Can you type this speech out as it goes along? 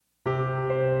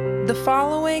The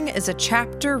following is a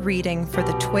chapter reading for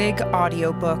the Twig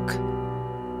audiobook.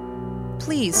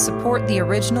 Please support the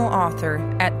original author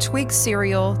at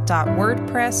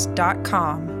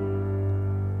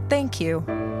twigserial.wordpress.com. Thank you.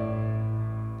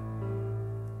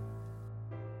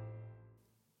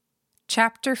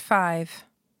 Chapter 5.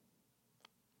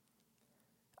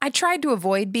 I tried to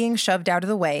avoid being shoved out of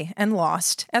the way and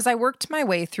lost as I worked my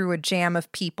way through a jam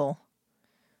of people.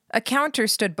 A counter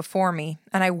stood before me,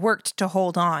 and I worked to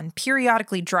hold on,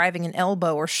 periodically driving an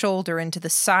elbow or shoulder into the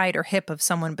side or hip of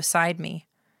someone beside me.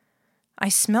 I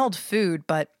smelled food,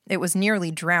 but it was nearly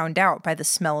drowned out by the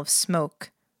smell of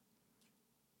smoke.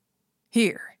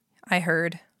 "Here," I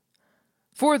heard.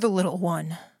 "For the little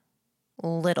one."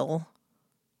 Little.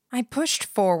 I pushed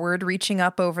forward, reaching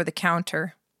up over the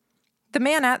counter. The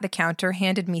man at the counter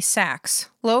handed me sacks,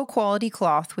 low-quality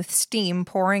cloth with steam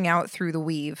pouring out through the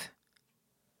weave.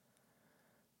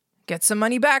 "Get some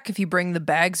money back if you bring the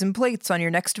bags and plates on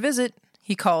your next visit,"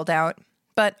 he called out,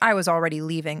 but I was already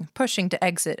leaving, pushing to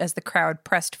exit as the crowd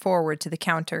pressed forward to the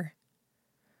counter.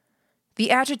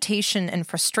 The agitation and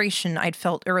frustration I'd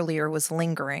felt earlier was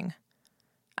lingering.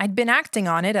 I'd been acting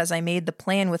on it as I made the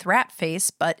plan with Ratface,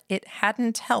 but it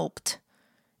hadn't helped.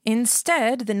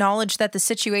 Instead, the knowledge that the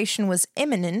situation was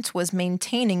imminent was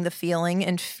maintaining the feeling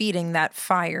and feeding that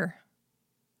fire.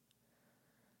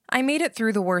 I made it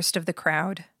through the worst of the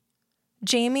crowd.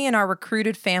 Jamie and our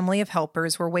recruited family of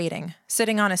helpers were waiting,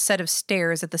 sitting on a set of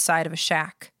stairs at the side of a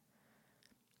shack.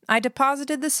 I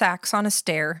deposited the sacks on a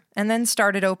stair and then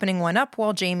started opening one up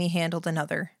while Jamie handled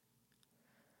another.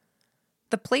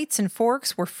 The plates and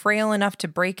forks were frail enough to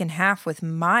break in half with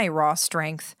my raw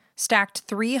strength, stacked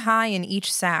 3 high in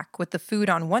each sack, with the food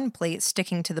on one plate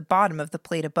sticking to the bottom of the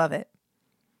plate above it.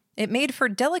 It made for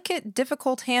delicate,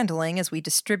 difficult handling as we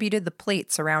distributed the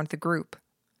plates around the group.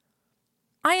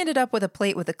 I ended up with a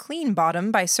plate with a clean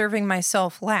bottom by serving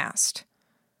myself last.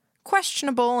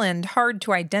 Questionable and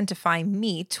hard-to-identify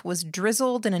meat was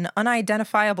drizzled in an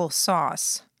unidentifiable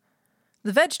sauce.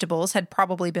 The vegetables had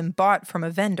probably been bought from a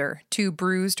vendor, too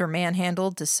bruised or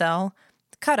manhandled to sell,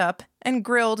 cut up, and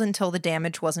grilled until the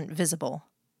damage wasn't visible.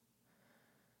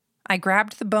 I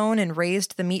grabbed the bone and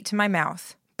raised the meat to my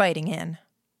mouth, biting in.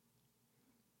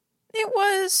 It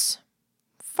was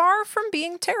far from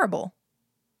being terrible.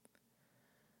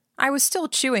 I was still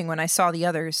chewing when I saw the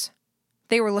others.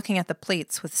 They were looking at the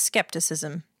plates with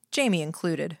skepticism, Jamie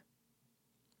included.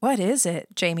 "What is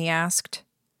it?" Jamie asked.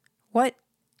 "What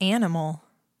animal?"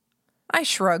 I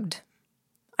shrugged.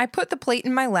 I put the plate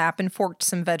in my lap and forked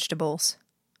some vegetables.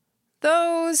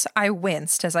 Those, I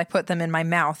winced as I put them in my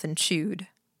mouth and chewed.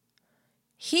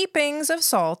 Heapings of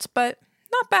salt, but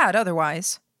not bad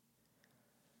otherwise.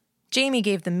 Jamie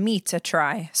gave the meat a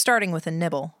try, starting with a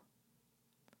nibble.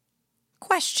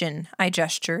 "Question," I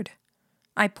gestured.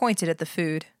 I pointed at the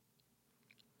food.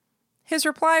 His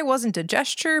reply wasn't a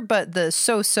gesture, but the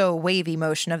so-so wavy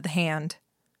motion of the hand.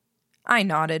 I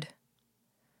nodded.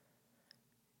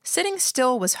 Sitting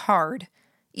still was hard,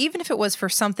 even if it was for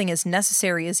something as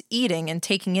necessary as eating and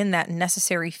taking in that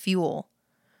necessary fuel.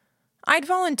 I'd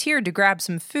volunteered to grab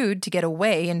some food to get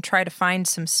away and try to find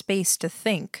some space to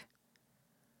think.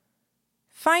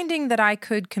 Finding that I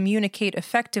could communicate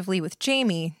effectively with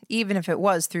Jamie, even if it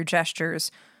was through gestures,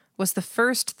 was the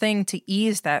first thing to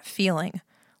ease that feeling,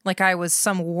 like I was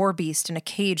some war beast in a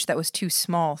cage that was too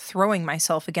small, throwing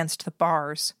myself against the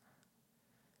bars.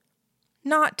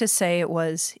 Not to say it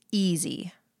was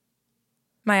easy.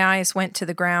 My eyes went to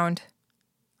the ground.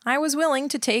 I was willing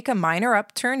to take a minor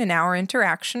upturn in our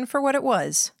interaction for what it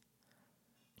was.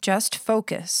 Just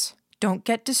focus. Don't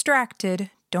get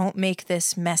distracted. Don't make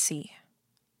this messy.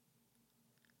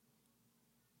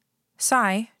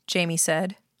 "Sai," Jamie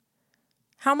said.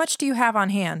 "How much do you have on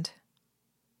hand?"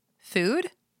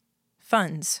 "Food?"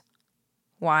 "Funds."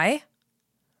 "Why?"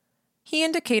 He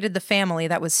indicated the family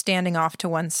that was standing off to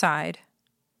one side.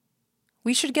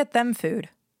 "We should get them food.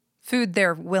 Food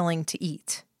they're willing to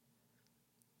eat."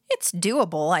 "It's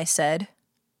doable," I said.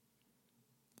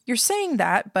 "You're saying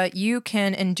that, but you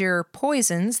can endure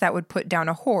poisons that would put down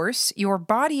a horse. Your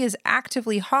body is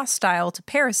actively hostile to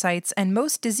parasites, and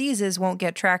most diseases won't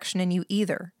get traction in you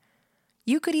either.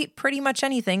 You could eat pretty much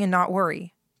anything and not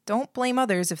worry. Don't blame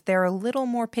others if they're a little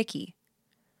more picky."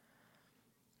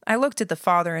 I looked at the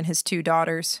father and his 2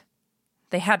 daughters.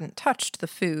 They hadn't touched the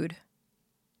food.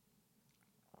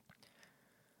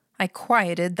 I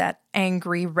quieted that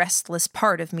angry, restless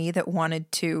part of me that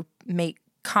wanted to make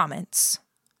comments.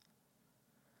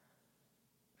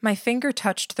 My finger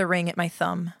touched the ring at my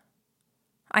thumb.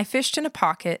 I fished in a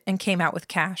pocket and came out with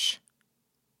cash.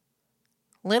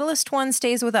 "Littlest one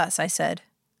stays with us," I said.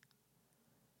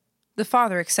 The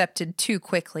father accepted too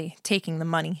quickly, taking the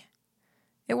money.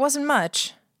 It wasn't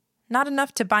much. Not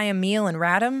enough to buy a meal in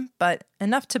Radham, but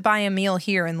enough to buy a meal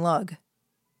here in Lug.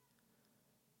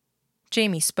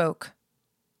 Jamie spoke.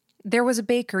 There was a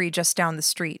bakery just down the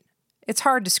street. It's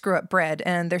hard to screw up bread,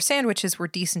 and their sandwiches were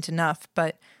decent enough,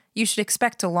 but you should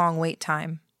expect a long wait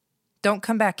time. Don't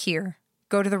come back here.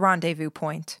 Go to the rendezvous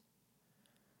point.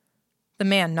 The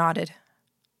man nodded.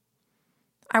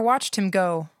 I watched him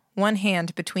go, one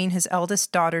hand between his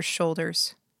eldest daughter's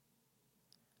shoulders.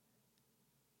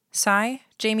 Sai,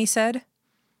 Jamie said,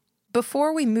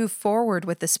 before we move forward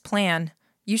with this plan,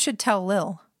 you should tell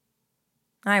Lil.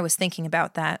 I was thinking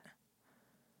about that.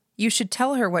 You should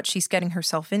tell her what she's getting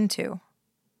herself into.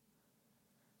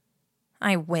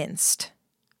 I winced.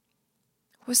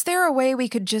 Was there a way we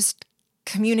could just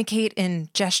communicate in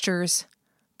gestures?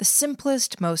 The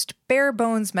simplest, most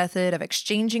bare-bones method of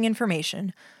exchanging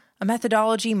information, a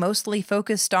methodology mostly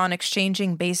focused on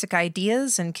exchanging basic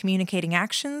ideas and communicating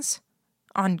actions?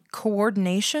 On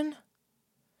coordination?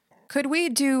 Could we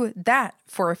do that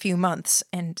for a few months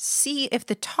and see if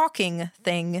the talking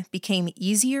thing became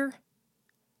easier?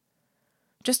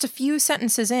 Just a few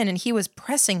sentences in and he was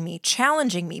pressing me,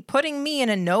 challenging me, putting me in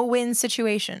a no-win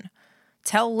situation.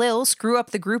 Tell Lil, screw up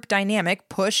the group dynamic,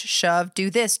 push, shove, do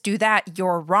this, do that,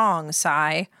 you're wrong,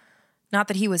 Sai. Not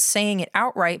that he was saying it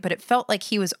outright, but it felt like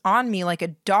he was on me like a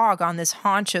dog on this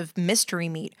haunch of mystery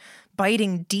meat,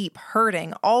 biting deep,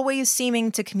 hurting, always seeming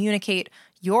to communicate,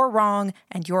 you're wrong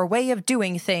and your way of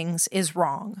doing things is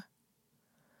wrong.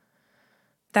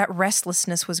 That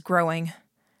restlessness was growing.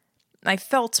 I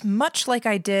felt much like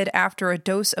I did after a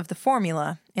dose of the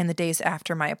formula in the days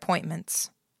after my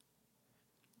appointments.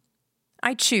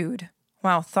 I chewed,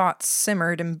 while thoughts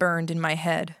simmered and burned in my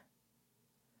head.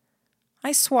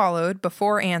 I swallowed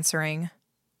before answering.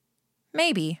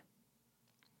 Maybe.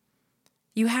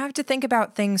 You have to think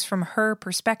about things from her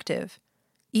perspective.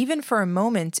 Even for a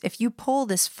moment, if you pull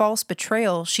this false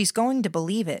betrayal, she's going to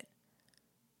believe it.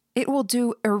 It will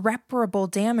do irreparable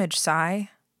damage, Sai.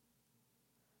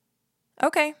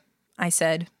 Okay, I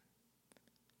said.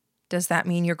 Does that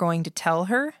mean you're going to tell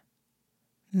her?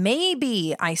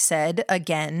 Maybe, I said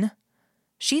again.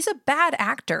 She's a bad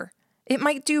actor. It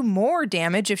might do more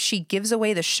damage if she gives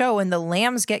away the show and the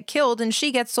lambs get killed and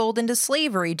she gets sold into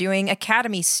slavery doing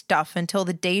academy stuff until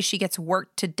the day she gets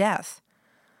worked to death.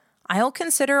 I'll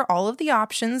consider all of the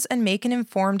options and make an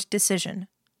informed decision.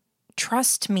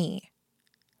 Trust me.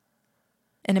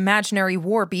 An imaginary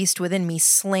war beast within me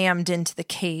slammed into the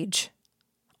cage.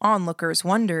 Onlookers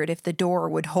wondered if the door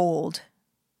would hold.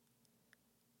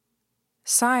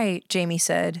 Sai, Jamie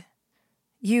said.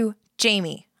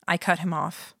 Jamie, I cut him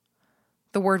off.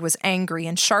 The word was angry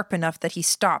and sharp enough that he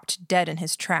stopped dead in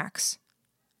his tracks.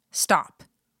 Stop.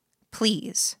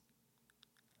 Please.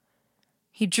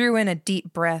 He drew in a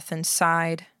deep breath and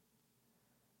sighed.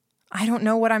 I don't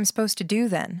know what I'm supposed to do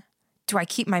then. Do I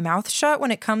keep my mouth shut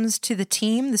when it comes to the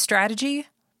team, the strategy?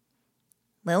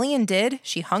 Lillian did.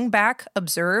 She hung back,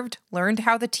 observed, learned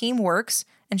how the team works,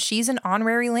 and she's an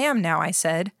honorary lamb now, I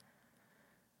said.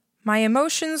 My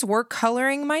emotions were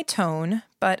coloring my tone,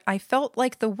 but I felt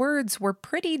like the words were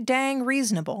pretty dang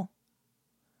reasonable.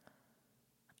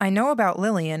 I know about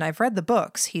Lillian. I've read the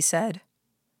books, he said.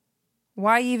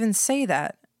 Why even say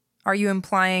that? Are you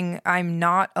implying I'm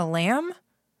not a lamb?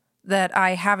 That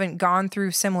I haven't gone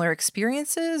through similar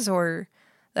experiences, or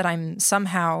that I'm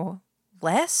somehow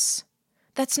less?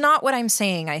 That's not what I'm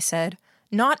saying, I said.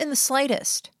 Not in the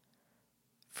slightest.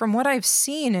 From what I've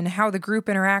seen in how the group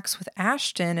interacts with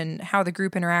Ashton and how the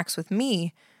group interacts with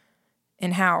me,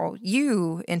 and how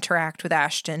you interact with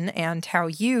Ashton and how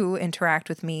you interact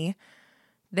with me,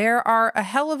 there are a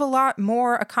hell of a lot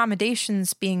more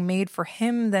accommodations being made for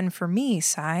him than for me,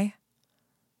 Sai.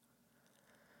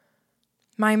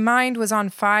 My mind was on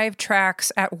 5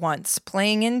 tracks at once,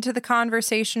 playing into the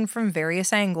conversation from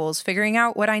various angles, figuring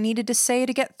out what I needed to say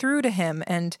to get through to him,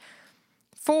 and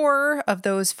 4 of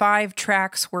those 5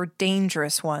 tracks were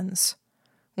dangerous ones.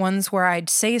 Ones where I'd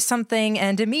say something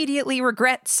and immediately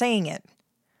regret saying it.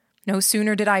 No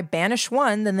sooner did I banish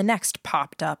one than the next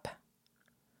popped up.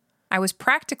 I was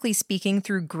practically speaking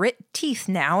through grit teeth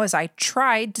now as I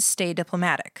tried to stay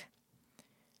diplomatic.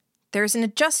 There's an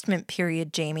adjustment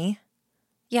period, Jamie.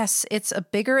 Yes, it's a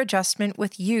bigger adjustment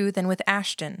with you than with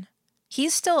Ashton.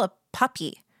 He's still a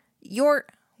puppy. You're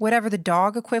whatever the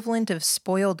dog equivalent of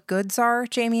spoiled goods are,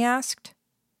 Jamie asked.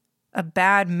 A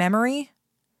bad memory?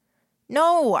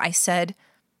 No, I said.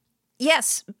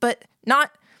 Yes, but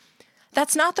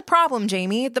that's not the problem,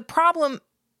 Jamie.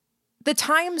 The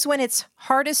times when it's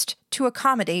hardest to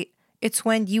accommodate, it's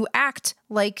when you act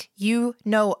like you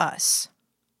know us.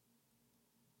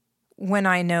 When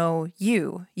I know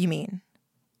you mean?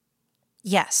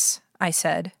 Yes, I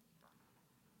said.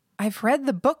 I've read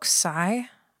the books, Sai.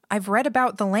 I've read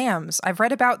about the lambs. I've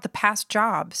read about the past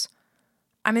jobs.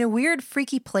 I'm in a weird,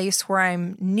 freaky place where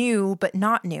I'm new but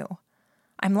not new.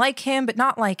 I'm like him but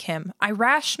not like him. I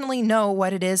rationally know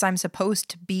what it is I'm supposed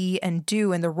to be and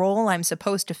do in the role I'm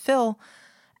supposed to fill,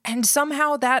 and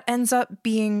somehow that ends up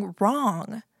being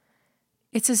wrong.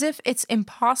 It's as if it's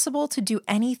impossible to do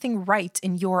anything right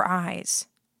in your eyes.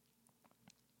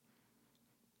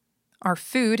 Our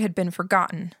food had been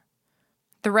forgotten.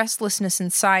 The restlessness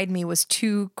inside me was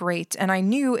too great, and I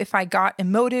knew if I got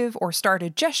emotive or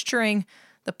started gesturing,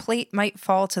 the plate might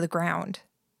fall to the ground.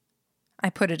 I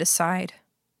put it aside.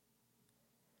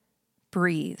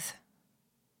 Breathe.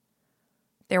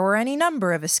 There were any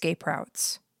number of escape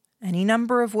routes, any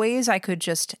number of ways I could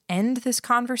just end this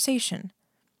conversation.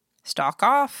 Stalk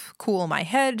off, cool my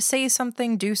head, say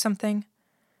something, do something.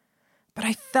 But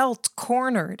I felt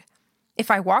cornered. If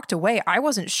I walked away, I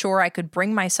wasn't sure I could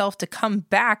bring myself to come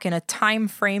back in a time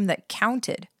frame that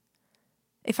counted.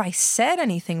 If I said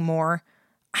anything more,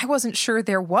 I wasn't sure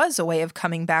there was a way of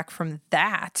coming back from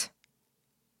that.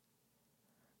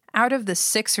 Out of the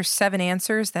 6 or 7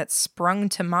 answers that sprung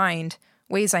to mind,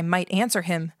 ways I might answer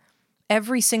him,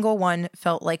 every single one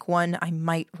felt like one I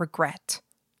might regret.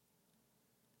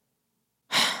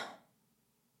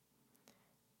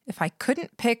 If I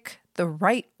couldn't pick the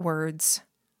right words,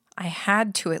 I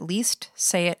had to at least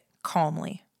say it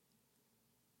calmly.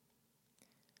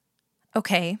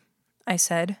 Okay, I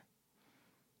said.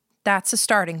 That's a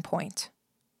starting point.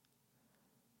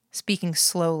 Speaking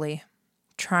slowly,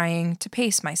 trying to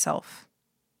pace myself.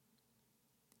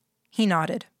 He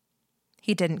nodded.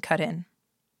 He didn't cut in.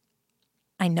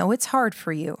 I know it's hard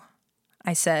for you,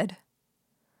 I said.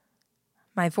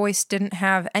 My voice didn't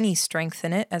have any strength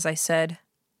in it as I said,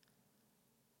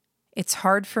 it's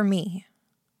hard for me.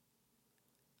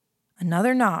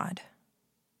 Another nod.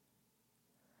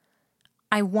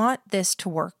 I want this to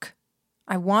work.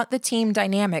 I want the team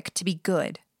dynamic to be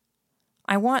good.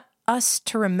 I want us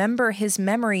to remember his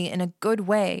memory in a good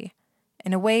way,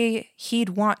 in a way he'd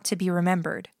want to be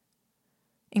remembered,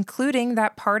 including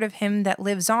that part of him that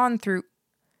lives on through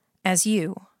as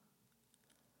you.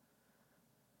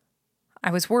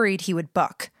 I was worried he would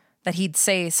buck, that he'd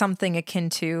say something akin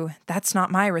to, "That's not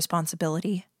my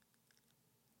responsibility."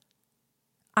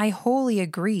 I wholly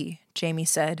agree, Jamie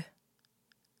said.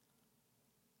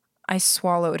 I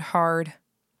swallowed hard.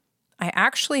 I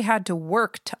actually had to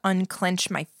work to unclench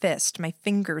my fist, my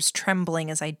fingers trembling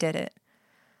as I did it.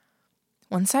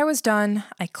 Once I was done,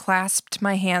 I clasped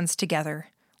my hands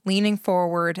together, leaning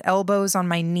forward, elbows on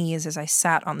my knees as I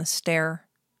sat on the stair.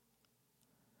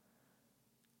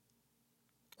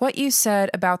 What you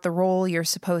said about the role you're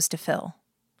supposed to fill.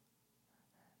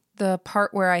 The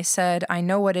part where I said, I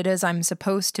know what it is I'm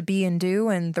supposed to be and do,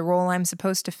 and the role I'm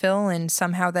supposed to fill, and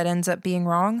somehow that ends up being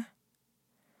wrong?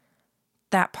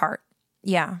 That part,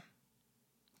 yeah.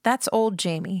 That's old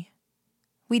Jamie.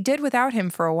 We did without him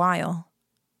for a while.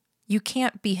 You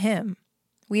can't be him.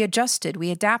 We adjusted, we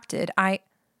adapted.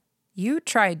 You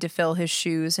tried to fill his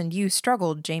shoes, and you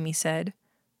struggled, Jamie said.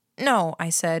 No, I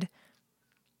said.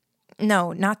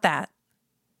 No, not that.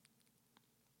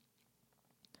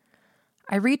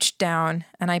 I reached down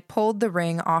and I pulled the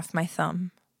ring off my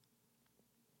thumb.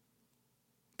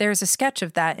 There's a sketch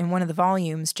of that in one of the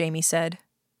volumes, Jamie said.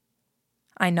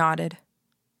 I nodded.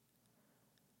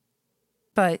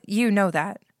 But you know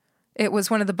that. It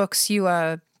was one of the books you,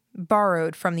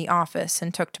 borrowed from the office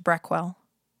and took to Breckwell.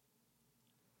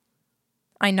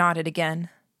 I nodded again.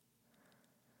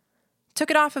 Took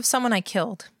it off of someone I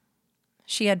killed.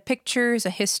 She had pictures, a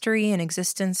history, an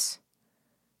existence.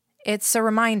 It's a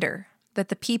reminder that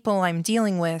the people I'm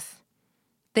dealing with,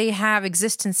 they have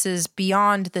existences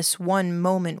beyond this one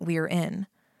moment we're in,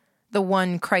 the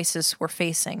one crisis we're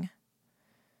facing.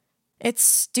 It's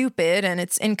stupid and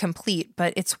it's incomplete,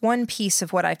 but it's one piece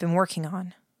of what I've been working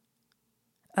on.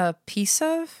 A piece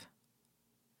of?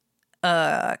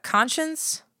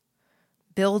 Conscience?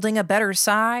 Building a better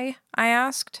Sai? I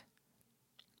asked.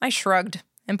 I shrugged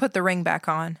and put the ring back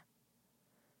on.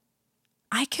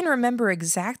 I can remember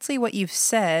exactly what you've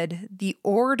said, the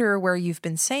order where you've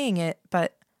been saying it,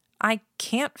 but I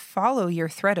can't follow your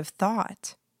thread of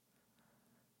thought.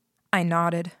 I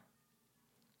nodded.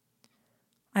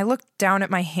 I looked down at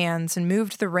my hands and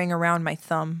moved the ring around my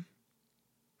thumb.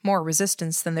 More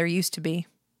resistance than there used to be.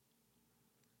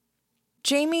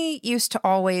 Jamie used to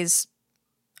always,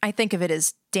 I think of it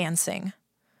as dancing.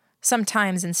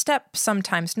 Sometimes in step,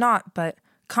 sometimes not, but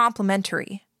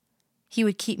complimentary. He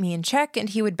would keep me in check and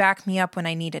he would back me up when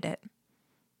I needed it.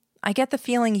 I get the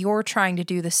feeling you're trying to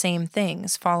do the same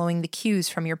things, following the cues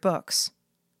from your books.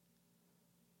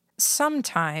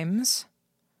 Sometimes.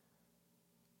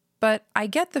 But I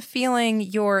get the feeling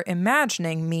you're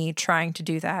imagining me trying to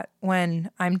do that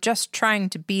when I'm just trying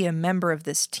to be a member of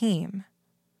this team.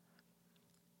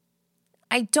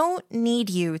 I don't need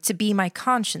you to be my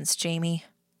conscience, Jamie.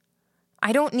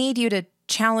 I don't need you to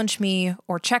challenge me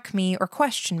or check me or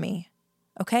question me,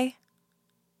 okay?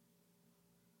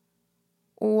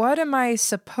 What am I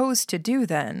supposed to do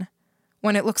then,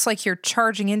 when it looks like you're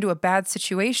charging into a bad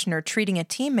situation or treating a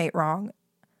teammate wrong?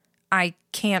 I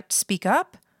can't speak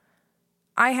up?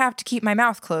 I have to keep my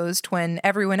mouth closed when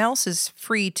everyone else is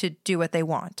free to do what they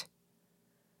want.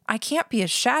 I can't be a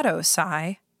shadow,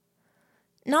 Sai.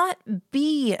 Not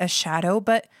be a shadow,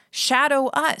 but shadow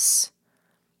us.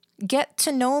 Get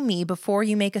to know me before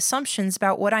you make assumptions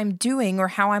about what I'm doing or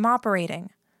how I'm operating.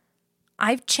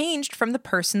 I've changed from the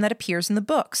person that appears in the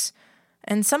books,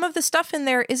 and some of the stuff in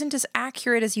there isn't as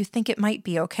accurate as you think it might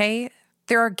be, okay?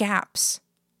 There are gaps.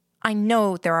 I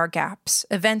know there are gaps,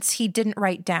 events he didn't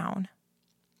write down.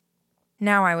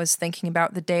 Now I was thinking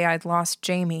about the day I'd lost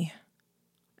Jamie.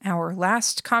 Our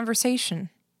last conversation.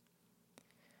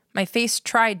 My face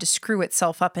tried to screw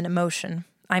itself up in emotion.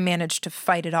 I managed to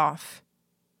fight it off.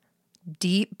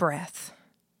 Deep breath.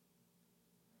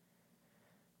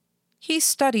 He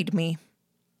studied me.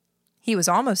 He was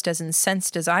almost as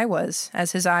incensed as I was,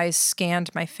 as his eyes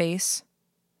scanned my face.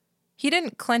 He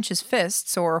didn't clench his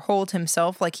fists or hold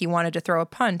himself like he wanted to throw a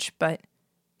punch, but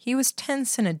he was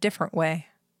tense in a different way.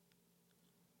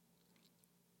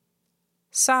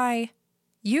 Sai,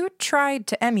 you tried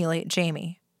to emulate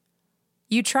Jamie.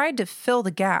 You tried to fill the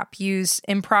gap, use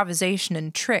improvisation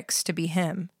and tricks to be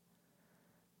him.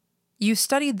 You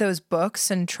studied those books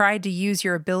and tried to use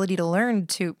your ability to learn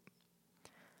to...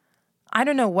 I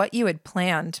don't know what you had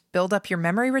planned, build up your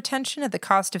memory retention at the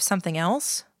cost of something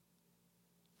else?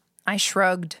 I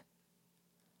shrugged.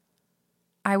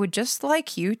 I would just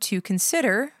like you to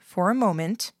consider, for a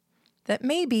moment, that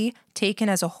maybe, taken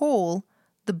as a whole,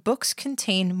 the books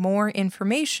contain more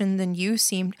information than you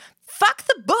seemed... Fuck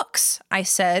the books, I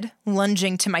said,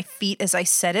 lunging to my feet as I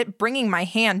said it, bringing my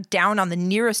hand down on the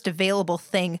nearest available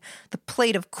thing, the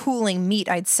plate of cooling meat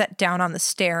I'd set down on the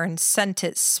stair, and sent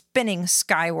it spinning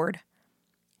skyward.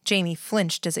 Jamie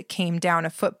flinched as it came down a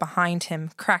foot behind him,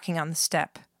 cracking on the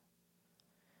step.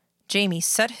 Jamie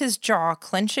set his jaw,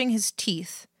 clenching his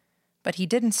teeth, but he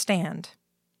didn't stand.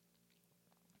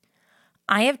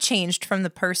 I have changed from the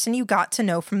person you got to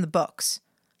know from the books.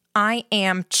 I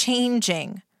am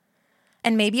changing.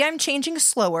 And maybe I'm changing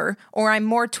slower, or I'm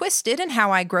more twisted in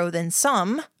how I grow than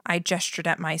some, I gestured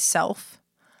at myself.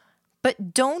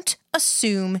 But don't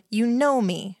assume you know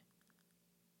me.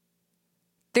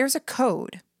 There's a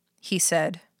code, he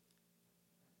said.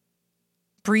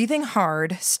 Breathing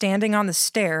hard, standing on the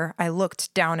stair, I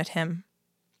looked down at him.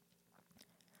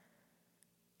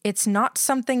 It's not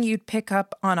something you'd pick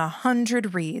up on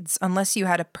 100 reads unless you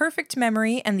had a perfect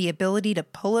memory and the ability to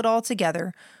pull it all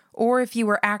together, or if you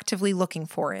were actively looking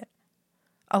for it.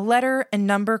 A letter and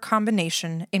number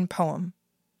combination in poem.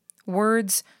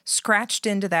 Words scratched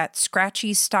into that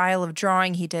scratchy style of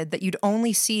drawing he did that you'd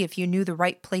only see if you knew the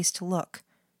right place to look.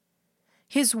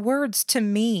 His words to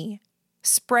me,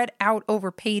 spread out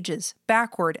over pages,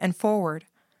 backward and forward.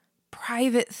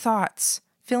 Private thoughts,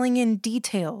 filling in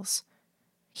details.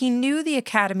 He knew the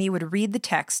Academy would read the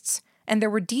texts, and there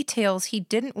were details he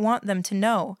didn't want them to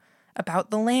know, about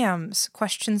the lambs,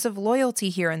 questions of loyalty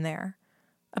here and there,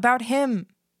 about him,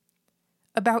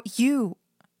 about you.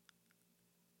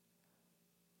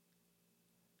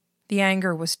 The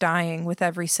anger was dying with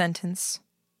every sentence.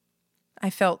 I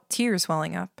felt tears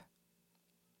welling up.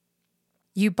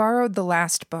 You borrowed the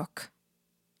last book.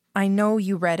 I know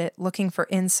you read it looking for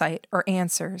insight or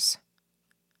answers.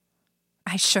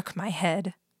 I shook my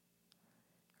head.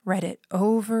 Read it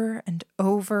over and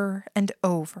over and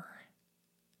over.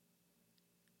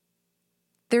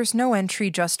 There's no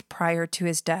entry just prior to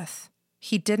his death.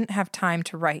 He didn't have time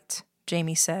to write,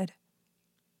 Jamie said.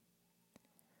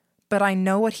 But I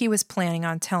know what he was planning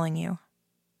on telling you.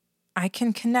 I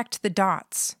can connect the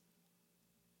dots.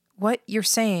 What you're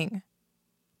saying,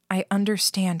 I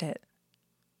understand it.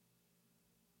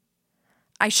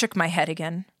 I shook my head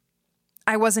again.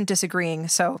 I wasn't disagreeing,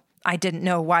 so I didn't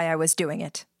know why I was doing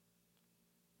it.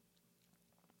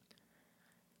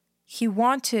 He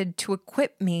wanted to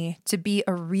equip me to be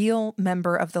a real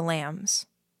member of the Lambs.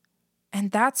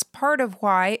 And that's part of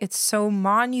why it's so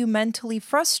monumentally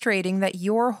frustrating that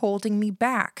you're holding me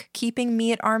back, keeping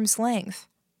me at arm's length.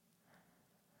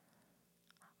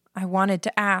 I wanted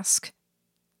to ask,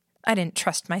 I didn't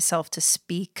trust myself to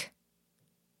speak.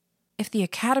 If the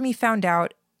Academy found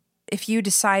out, if you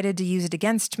decided to use it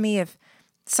against me, if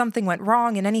something went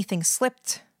wrong and anything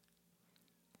slipped,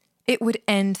 it would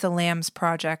end the Lambs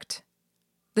Project.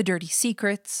 The dirty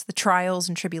secrets, the trials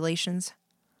and tribulations.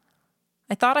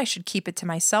 I thought I should keep it to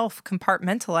myself,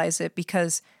 compartmentalize it,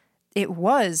 because it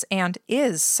was and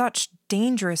is such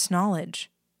dangerous knowledge.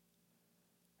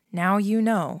 Now you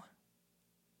know.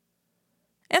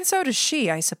 And so does she,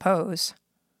 I suppose.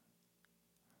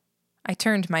 I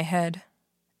turned my head.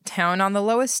 Down on the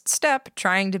lowest step,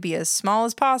 trying to be as small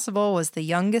as possible, was the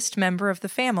youngest member of the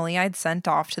family I'd sent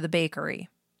off to the bakery.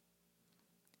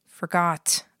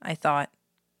 Forgot, I thought.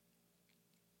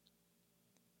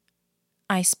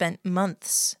 I spent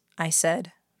months, I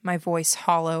said, my voice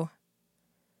hollow,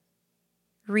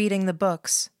 reading the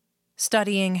books,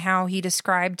 studying how he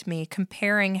described me,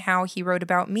 comparing how he wrote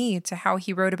about me to how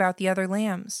he wrote about the other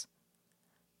lambs.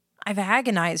 I've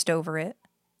agonized over it.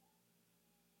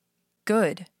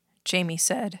 Good, Jamie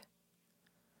said.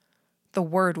 The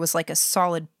word was like a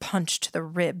solid punch to the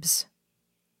ribs.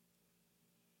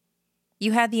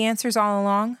 You had the answers all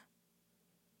along?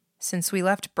 Since we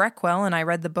left Breckwell and I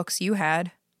read the books you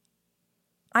had.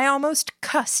 I almost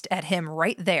cussed at him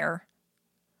right there.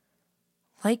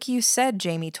 Like you said,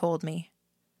 Jamie told me.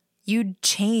 You'd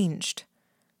changed.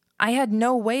 I had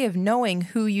no way of knowing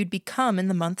who you'd become in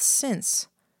the months since.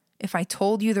 If I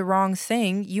told you the wrong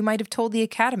thing, you might have told the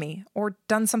Academy or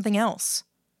done something else.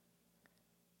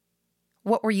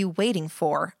 What were you waiting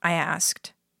for? I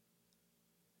asked.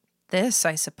 This,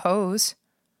 I suppose.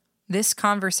 This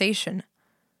conversation.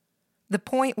 The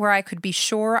point where I could be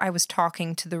sure I was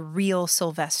talking to the real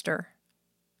Sylvester.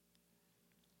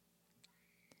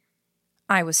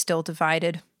 I was still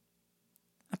divided.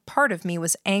 A part of me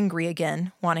was angry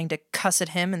again, wanting to cuss at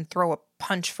him and throw a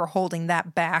punch for holding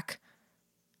that back.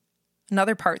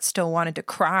 Another part still wanted to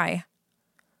cry.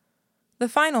 The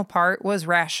final part was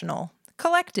rational,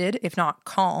 collected, if not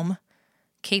calm,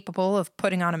 capable of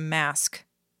putting on a mask.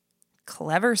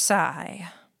 Clever sigh.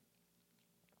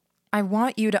 I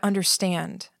want you to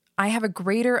understand. I have a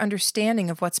greater understanding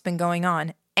of what's been going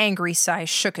on. Angry sigh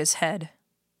shook his head.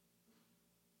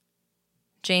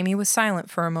 Jamie was silent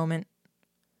for a moment.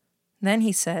 Then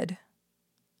he said,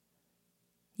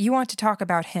 You want to talk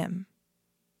about him,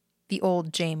 the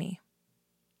old Jamie.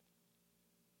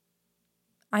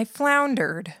 I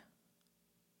floundered.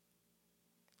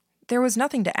 There was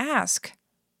nothing to ask,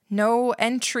 no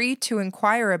entry to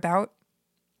inquire about.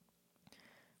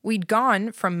 We'd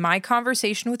gone from my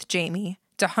conversation with Jamie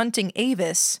to hunting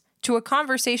Avis to a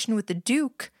conversation with the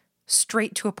Duke,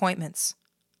 straight to appointments.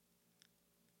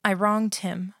 I wronged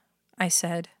him, I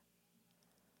said.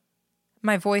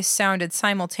 My voice sounded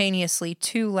simultaneously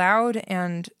too loud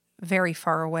and very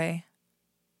far away.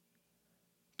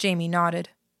 Jamie nodded.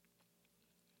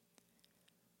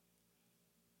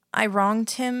 I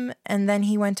wronged him, and then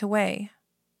he went away.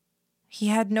 He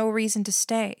had no reason to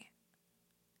stay.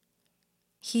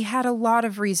 He had a lot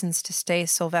of reasons to stay,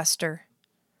 Sylvester.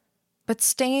 But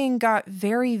staying got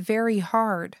very, very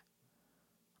hard.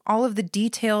 All of the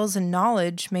details and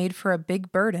knowledge made for a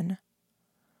big burden.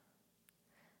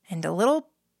 And a little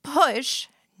push,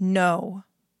 no.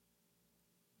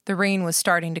 The rain was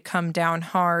starting to come down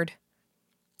hard.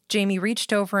 Jamie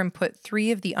reached over and put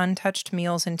 3 of the untouched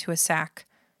meals into a sack,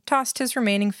 tossed his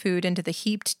remaining food into the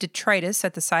heaped detritus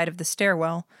at the side of the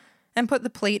stairwell, and put the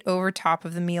plate over top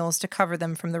of the meals to cover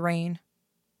them from the rain.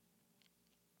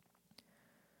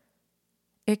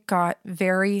 It got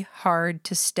very hard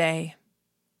to stay.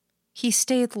 He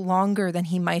stayed longer than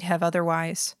he might have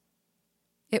otherwise.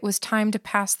 It was time to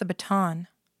pass the baton.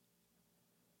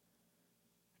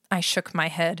 I shook my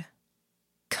head.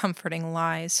 Comforting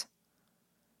lies.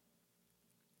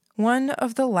 One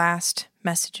of the last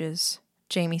messages,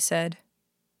 Jamie said.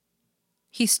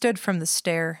 He stood from the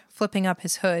stair, flipping up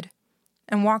his hood,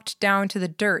 and walked down to the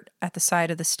dirt at the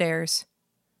side of the stairs.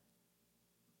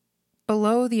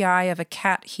 Below the eye of a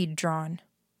cat he'd drawn.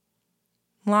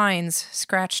 Lines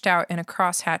scratched out in a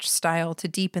crosshatch style to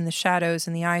deepen the shadows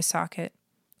in the eye socket,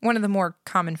 one of the more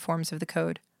common forms of the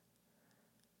code.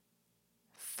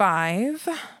 5.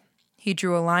 He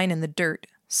drew a line in the dirt,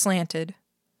 slanted.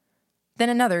 Then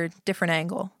another, different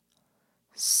angle.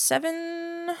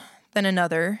 7. Then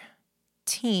another.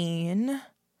 Teen.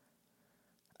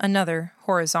 Another,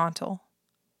 horizontal.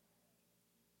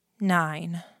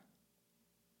 9.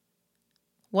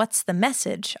 What's the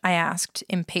message? I asked,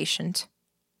 impatient.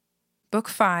 Book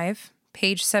 5,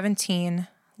 page 17,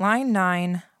 line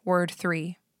 9, word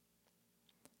 3.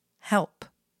 Help.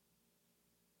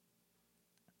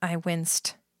 I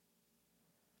winced.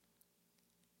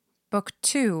 Book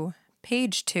 2,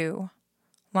 page 2,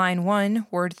 line 1,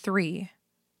 word 3.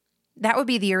 That would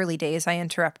be the early days, I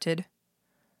interrupted.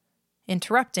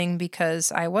 Interrupting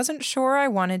because I wasn't sure I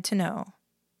wanted to know.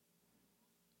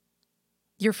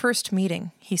 Your first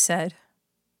meeting, he said.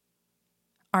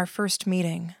 Our first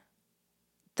meeting.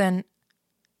 Then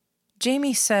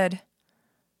Jamie said,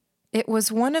 it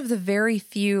was one of the very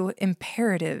few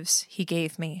imperatives he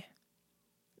gave me.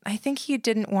 I think he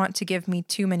didn't want to give me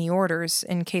too many orders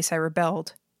in case I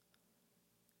rebelled.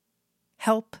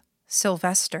 Help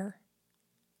Sylvester.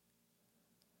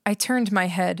 I turned my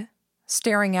head,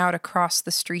 staring out across the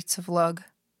streets of Lug.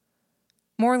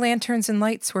 More lanterns and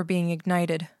lights were being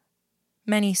ignited,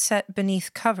 many set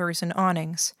beneath covers and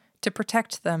awnings to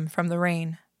protect them from the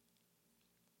rain.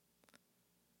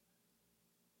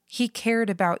 He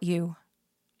cared about you.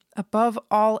 Above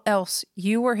all else,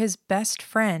 you were his best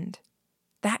friend.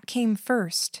 That came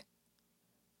first.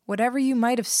 Whatever you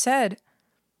might have said,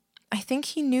 I think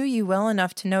he knew you well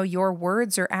enough to know your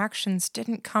words or actions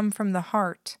didn't come from the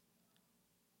heart.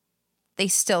 They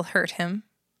still hurt him.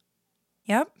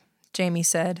 Yep, Jamie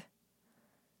said.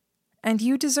 And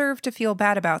you deserve to feel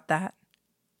bad about that.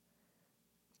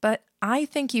 But I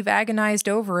think you've agonized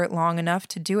over it long enough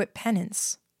to do it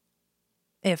penance.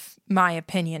 If my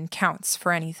opinion counts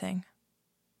for anything.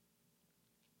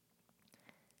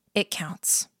 It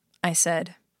counts, I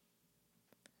said.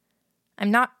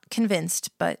 I'm not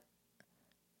convinced, but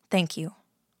thank you.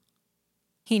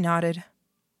 He nodded.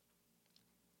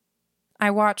 I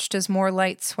watched as more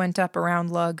lights went up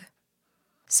around Lug.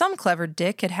 Some clever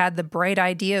dick had the bright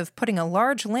idea of putting a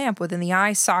large lamp within the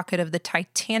eye socket of the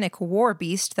titanic war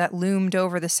beast that loomed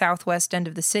over the southwest end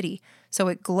of the city, so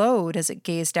it glowed as it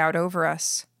gazed out over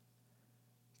us.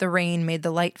 The rain made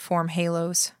the light form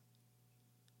halos.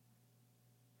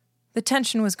 The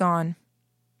tension was gone.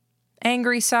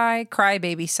 Angry Cy,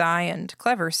 crybaby Cy, and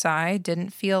clever Cy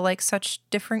didn't feel like such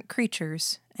different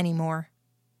creatures anymore.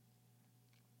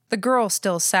 The girl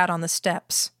still sat on the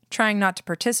steps, trying not to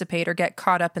participate or get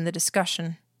caught up in the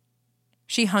discussion.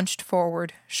 She hunched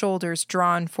forward, shoulders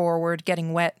drawn forward,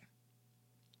 getting wet.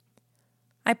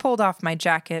 I pulled off my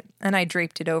jacket, and I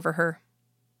draped it over her.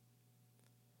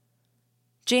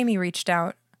 Jamie reached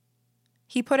out.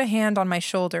 He put a hand on my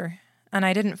shoulder, and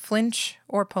I didn't flinch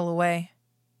or pull away.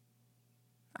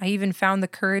 I even found the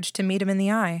courage to meet him in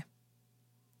the eye.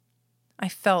 I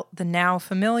felt the now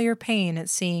familiar pain at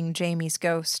seeing Jamie's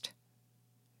ghost.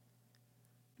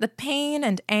 The pain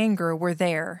and anger were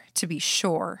there, to be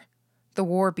sure, the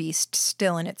war beast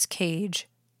still in its cage.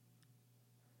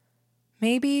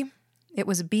 Maybe it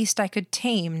was a beast I could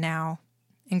tame now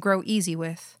and grow easy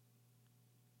with.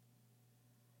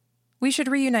 We should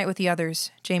reunite with the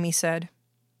others, Jamie said.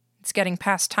 It's getting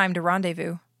past time to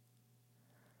rendezvous.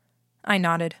 I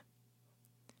nodded.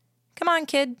 Come on,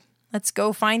 kid. Let's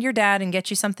go find your dad and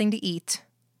get you something to eat.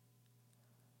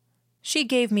 She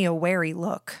gave me a wary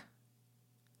look.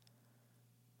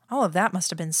 All of that must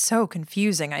have been so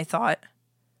confusing, I thought.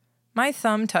 My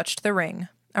thumb touched the ring,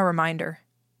 a reminder.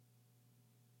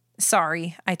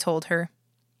 Sorry, I told her.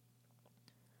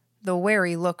 The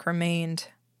wary look remained.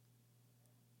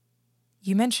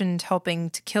 You mentioned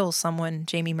helping to kill someone,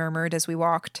 Jamie murmured as we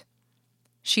walked.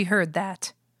 She heard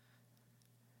that.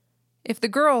 If the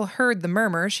girl heard the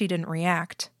murmur, she didn't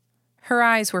react. Her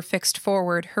eyes were fixed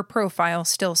forward, her profile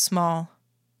still small.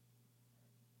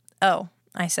 Oh,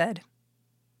 I said.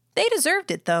 They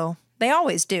deserved it, though. They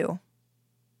always do.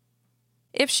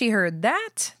 If she heard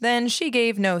that, then she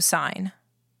gave no sign.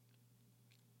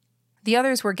 The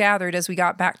others were gathered as we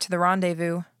got back to the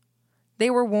rendezvous. They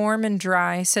were warm and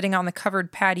dry, sitting on the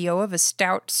covered patio of a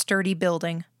stout, sturdy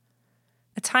building.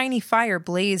 A tiny fire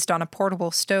blazed on a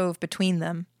portable stove between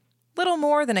them, little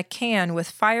more than a can with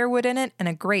firewood in it and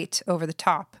a grate over the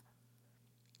top.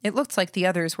 It looked like the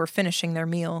others were finishing their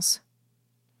meals.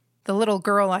 The little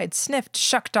girl I'd sniffed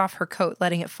shucked off her coat,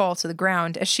 letting it fall to the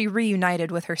ground as she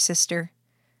reunited with her sister.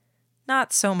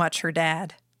 Not so much her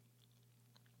dad.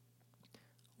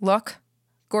 Look?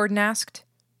 Gordon asked.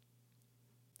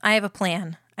 I have a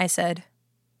plan, I said.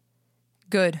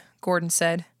 Good, Gordon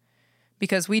said,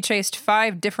 because we chased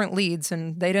 5 different leads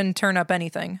and they didn't turn up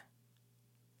anything.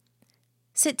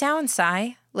 Sit down,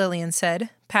 Cy, Lillian said,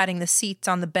 patting the seat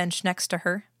on the bench next to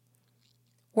her.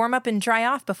 Warm up and dry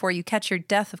off before you catch your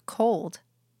death of cold.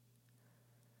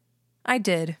 I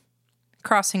did,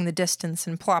 crossing the distance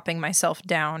and plopping myself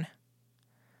down.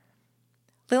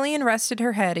 Lillian rested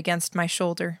her head against my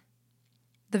shoulder.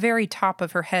 The very top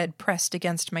of her head pressed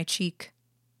against my cheek.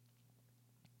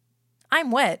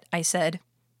 I'm wet, I said.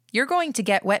 You're going to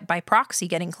get wet by proxy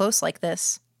getting close like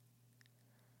this.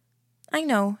 I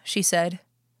know, she said.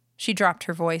 She dropped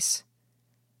her voice.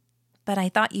 But I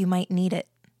thought you might need it.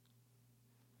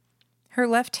 Her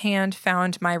left hand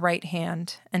found my right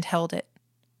hand and held it.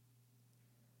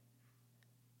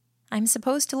 I'm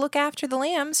supposed to look after the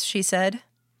lambs, she said.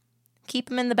 Keep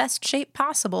them in the best shape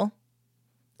possible.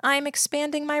 I'm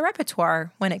expanding my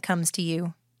repertoire when it comes to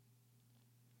you.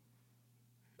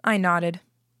 I nodded.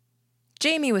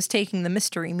 Jamie was taking the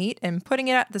mystery meat and putting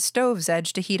it at the stove's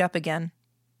edge to heat up again.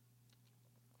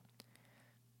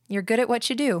 You're good at what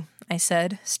you do, I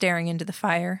said, staring into the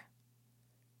fire.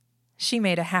 She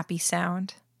made a happy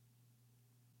sound.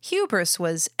 Hubris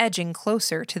was edging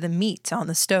closer to the meat on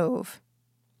the stove.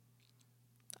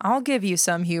 I'll give you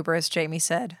some, Hubris, Jamie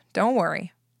said. Don't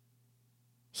worry.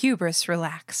 Hubris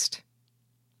relaxed.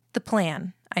 The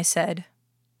plan, I said.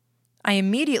 I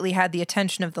immediately had the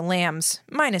attention of the lambs,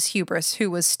 minus Hubris,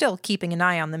 who was still keeping an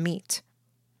eye on the meat.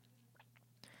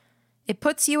 It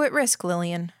puts you at risk,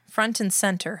 Lillian, front and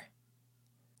center.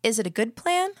 Is it a good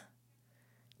plan?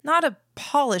 Not a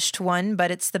polished one,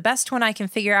 but it's the best one I can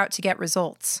figure out to get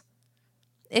results.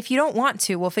 If you don't want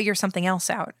to, we'll figure something else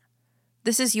out.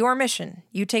 This is your mission.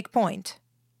 You take point.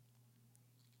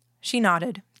 She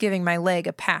nodded, giving my leg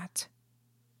a pat.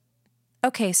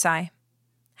 Okay, Sai.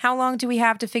 How long do we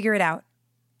have to figure it out?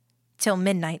 Till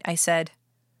midnight, I said.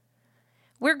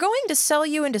 We're going to sell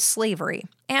you into slavery,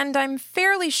 and I'm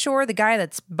fairly sure the guy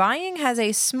that's buying has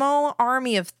a small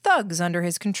army of thugs under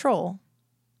his control.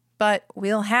 But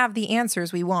we'll have the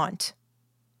answers we want.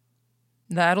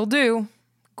 That'll do,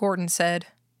 Gordon said.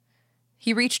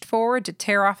 He reached forward to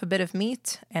tear off a bit of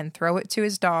meat and throw it to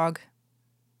his dog.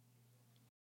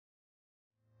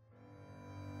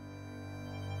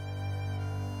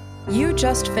 You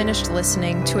just finished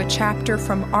listening to a chapter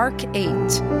from Arc 8,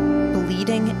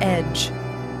 Bleeding Edge,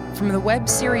 from the web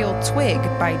serial Twig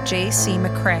by J.C.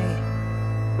 McCrae.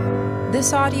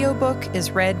 This audiobook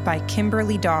is read by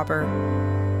Kimberly Dauber.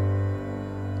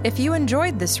 If you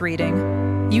enjoyed this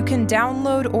reading, you can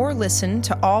download or listen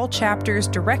to all chapters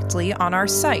directly on our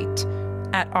site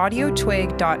at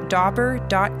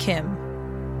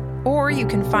audiotwig.dauber.kim, or you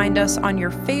can find us on your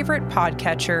favorite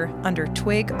podcatcher under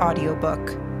Twig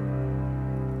Audiobook.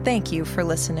 Thank you for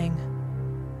listening.